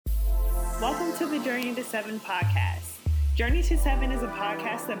Welcome to the Journey to Seven podcast. Journey to Seven is a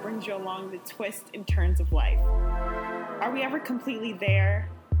podcast that brings you along the twists and turns of life. Are we ever completely there,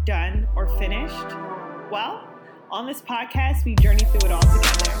 done, or finished? Well, on this podcast, we journey through it all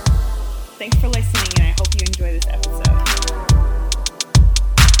together. Thanks for listening, and I hope you enjoy this episode.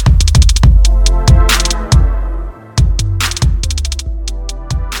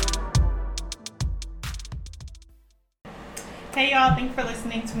 Hey y'all, thanks for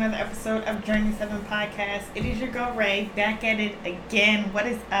listening to another episode of Journey 7 Podcast. It is your girl Ray, back at it again. What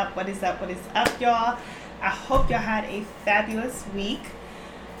is up, y'all? I hope y'all had a fabulous week.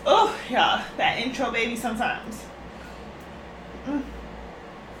 Oh, y'all, that intro baby sometimes.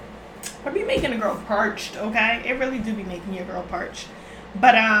 I be making a girl parched, okay? It really do be making your girl parched.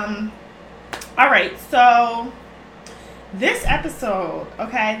 But, alright, so this episode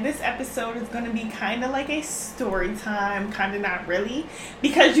is going to be kind of like a story time, kind of not really,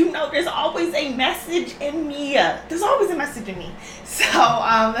 because there's always a message in me. So,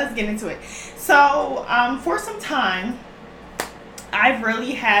 let's get into it. So, for some time, I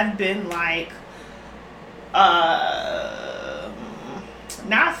really have been like,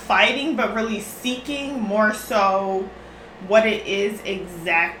 not fighting, but really seeking more so what it is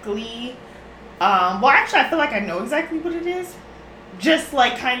exactly. Well, actually, I feel like I know exactly what it is. Just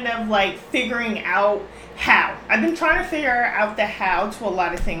like kind of like figuring out how. I've been trying to figure out the how to a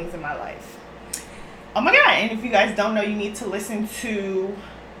lot of things in my life. Oh my God. And if you guys don't know, you need to listen to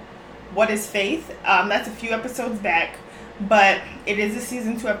What is Faith? That's a few episodes back, but it is a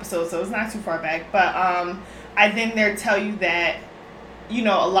season 2 episode, so it's not too far back. But I then there tell you that,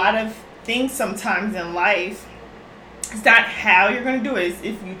 a lot of things sometimes in life, it's not how you're going to do it, it's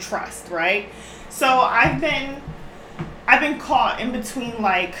if you trust, right? So I've been caught in between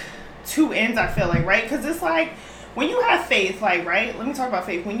like two ends, I feel like, right? Because it's like when you have faith, like, right? Let me talk about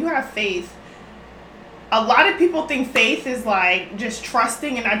faith. When you have faith, a lot of people think faith is like just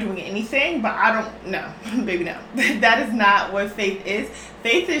trusting and not doing anything, but I don't know. Baby, no. That is not what faith is.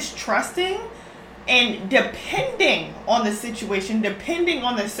 Faith is trusting and depending on the situation, depending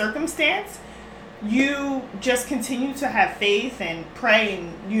on the circumstance, you just continue to have faith and pray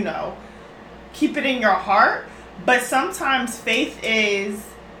and, keep it in your heart. But sometimes faith is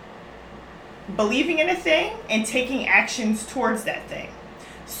believing in a thing and taking actions towards that thing.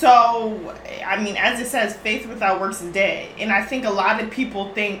 So, as it says, faith without works is dead. And I think a lot of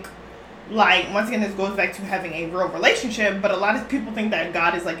people think, like, once again, this goes back to having a real relationship, but a lot of people think that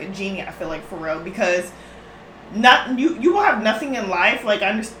God is like a genie, I feel like, for real, because you will have nothing in life. Like,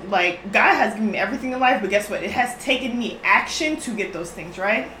 God has given me everything in life, but guess what? It has taken me action to get those things,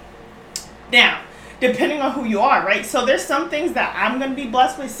 right? Now, depending on who you are, right? So there's some things that I'm going to be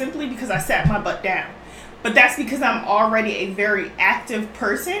blessed with simply because I sat my butt down. But that's because I'm already a very active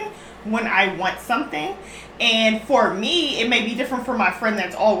person when I want something. And for me, it may be different from my friend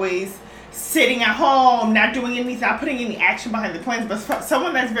that's always sitting at home, not doing anything, not putting any action behind the plans. But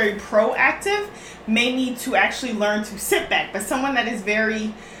someone that's very proactive may need to actually learn to sit back. But someone that is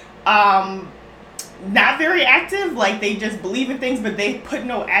very not very active, like they just believe in things but they put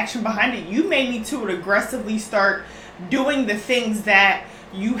no action behind it, you may need to aggressively start doing the things that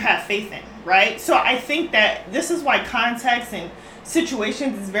you have faith in, right? So I think that this is why context and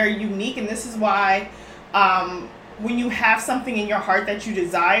situations is very unique, and this is why when you have something in your heart that you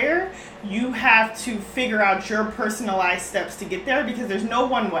desire, you have to figure out your personalized steps to get there, because there's no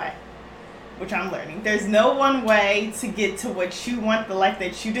one way, which I'm learning. There's no one way to get to what you want, the life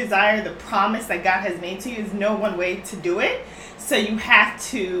that you desire, the promise that God has made to you. Is no one way to do it. So you have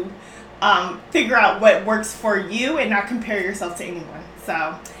to figure out what works for you and not compare yourself to anyone.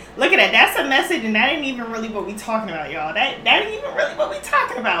 So look at that. That's a message, and that ain't even really what we talking about, y'all. That ain't even really what we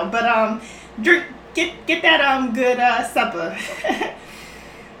talking about. But get that good supper.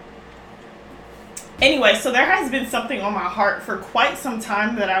 Anyway, so there has been something on my heart for quite some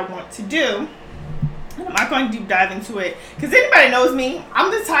time that I want to do. And I'm not going to deep dive into it, because anybody knows me, I'm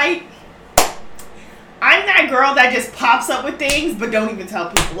the type, I'm that girl that just pops up with things but don't even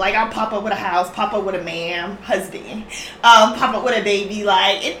tell people. Like, I'll pop up with a house, pop up with a man, husband, pop up with a baby.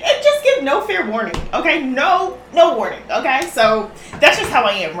 Like, it just gives no fair warning, okay? No warning, okay? So that's just how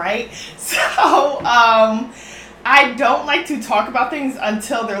I am, right? So, I don't like to talk about things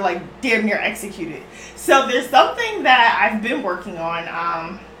until they're like damn near executed. So there's something that I've been working on,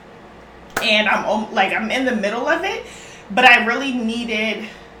 and I'm in the middle of it, but I really needed,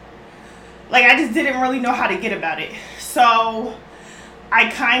 I just didn't really know how to get about it. So I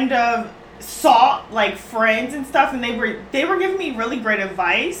kind of sought like friends and stuff, and they were giving me really great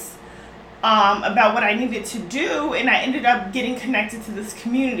advice about what I needed to do, and I ended up getting connected to this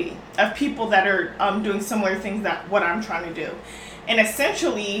community of people that are doing similar things that what I'm trying to do. And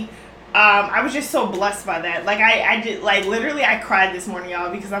essentially, I was just so blessed by that. Like, I did, like, literally I cried this morning,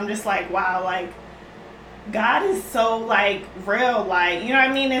 y'all, because I'm just like, wow, like, God is so, like, real, like, you know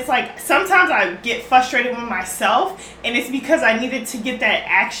what I mean? It's like, sometimes I get frustrated with myself, and it's because I needed to get that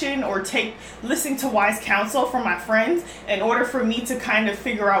action or listen to wise counsel from my friends in order for me to kind of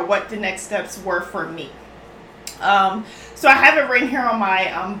figure out what the next steps were for me. So I have it written here on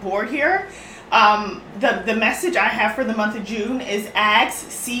my board here. The message I have for the month of June is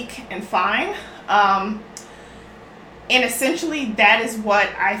ask, seek, and find. And essentially, that is what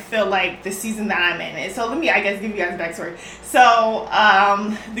I feel like the season that I'm in. And so let me, I guess, give you guys a backstory. So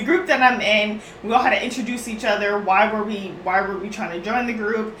the group that I'm in, we all had to introduce each other. Why were we trying to join the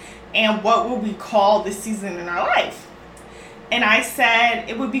group? And what would we call this season in our life? And I said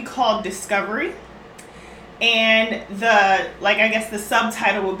it would be called Discovery. And the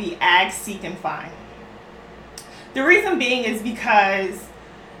subtitle would be Ask, Seek, and Find. The reason being is because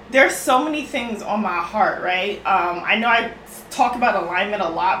there's so many things on my heart, right? I know I talk about alignment a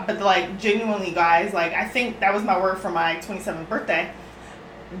lot, but like, genuinely, guys, like, I think that was my word for my 27th birthday.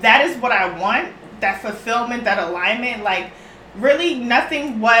 That is what I want, that fulfillment, that alignment. Like, really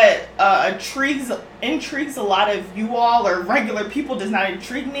nothing what intrigues a lot of you all or regular people does not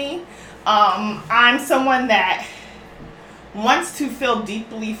intrigue me. I'm someone that wants to feel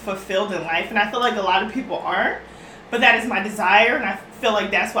deeply fulfilled in life, and I feel like a lot of people aren't. But that is my desire, and I feel like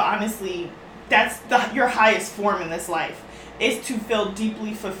that's what, honestly, that's your highest form in this life, is to feel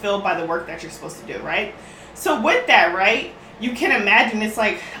deeply fulfilled by the work that you're supposed to do, right? So with that, right, you can imagine, it's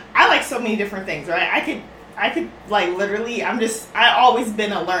like, I like so many different things, right? I could like, literally, I always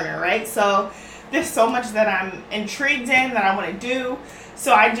been a learner, right? So there's so much that I'm intrigued in that I want to do.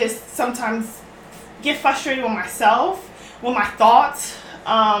 So I just sometimes get frustrated with myself, with my thoughts,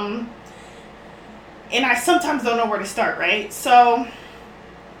 and I sometimes don't know where to start, right? So,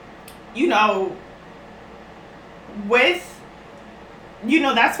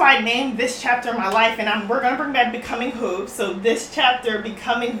 that's why I named this chapter of my life, and we're going to bring back Becoming Who. So this chapter,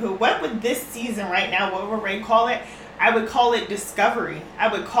 Becoming Who, what would this season right now, what would Ray call it? I would call it Discovery. I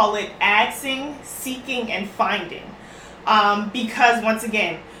would call it asking, seeking, and finding. Because once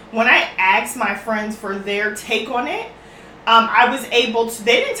again, when I asked my friends for their take on it, I was able to,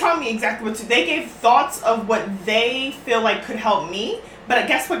 they didn't tell me exactly what to, they gave thoughts of what they feel like could help me. But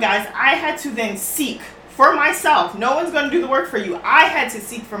guess what, guys? I had to then seek for myself. No one's going to do the work for you. I had to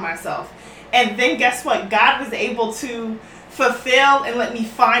seek for myself. And then guess what? God was able to fulfill and let me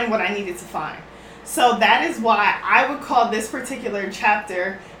find what I needed to find. So that is why I would call this particular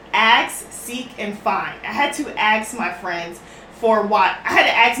chapter Ask, Seek, and Find. I had to ask my friends for what, I had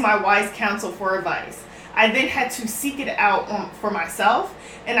to ask my wise counsel for advice. I then had to seek it out for myself,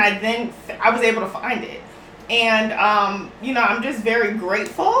 and I was able to find it. And, I'm just very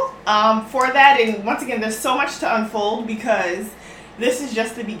grateful for that. And once again, there's so much to unfold because this is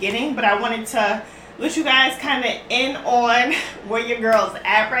just the beginning, but I wanted to let you guys kind of in on where your girl's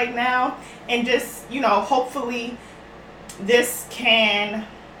at right now, and just, hopefully this can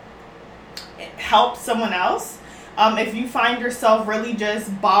help someone else. If you find yourself really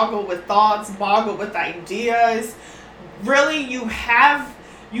just boggled with thoughts, boggled with ideas, really you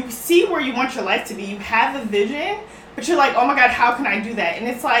see where you want your life to be. You have a vision, but you're like, oh my God, how can I do that? And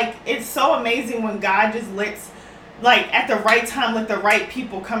it's like, it's so amazing when God just lets, like, at the right time, let the right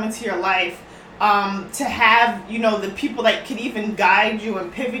people come into your life, to have, the people that could even guide you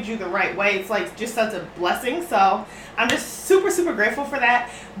and pivot you the right way. It's like just such a blessing. So I'm just super, super grateful for that.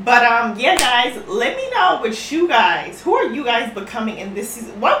 But yeah, guys, let me know who are you guys becoming in this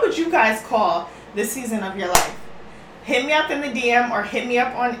season? What would you guys call this season of your life? Hit me up in the DM, or hit me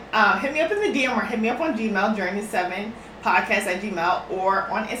up in the DM, or hit me up on Gmail, journey7podcast@gmail, or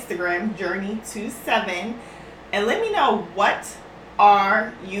on Instagram, journey27, and let me know, what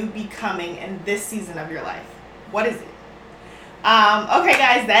are you becoming in this season of your life? What is it? Okay,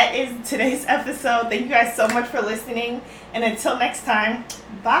 guys, that is today's episode. Thank you guys so much for listening, and until next time,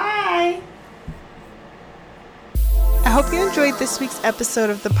 bye. I hope you enjoyed this week's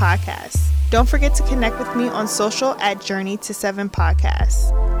episode of the podcast. Don't forget to connect with me on social at Journey to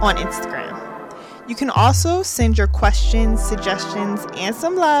 7Podcast on Instagram. You can also send your questions, suggestions, and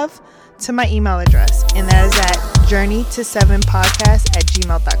some love to my email address, and that is at journey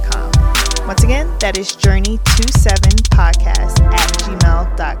to7podcast@gmail.com. Once again, that is journey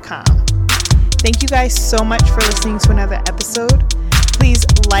to7podcast@gmail.com. Thank you guys so much for listening to another episode. Please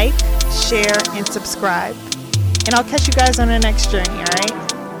like, share, and subscribe. And I'll catch you guys on the next journey, all right?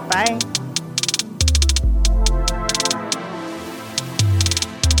 Bye.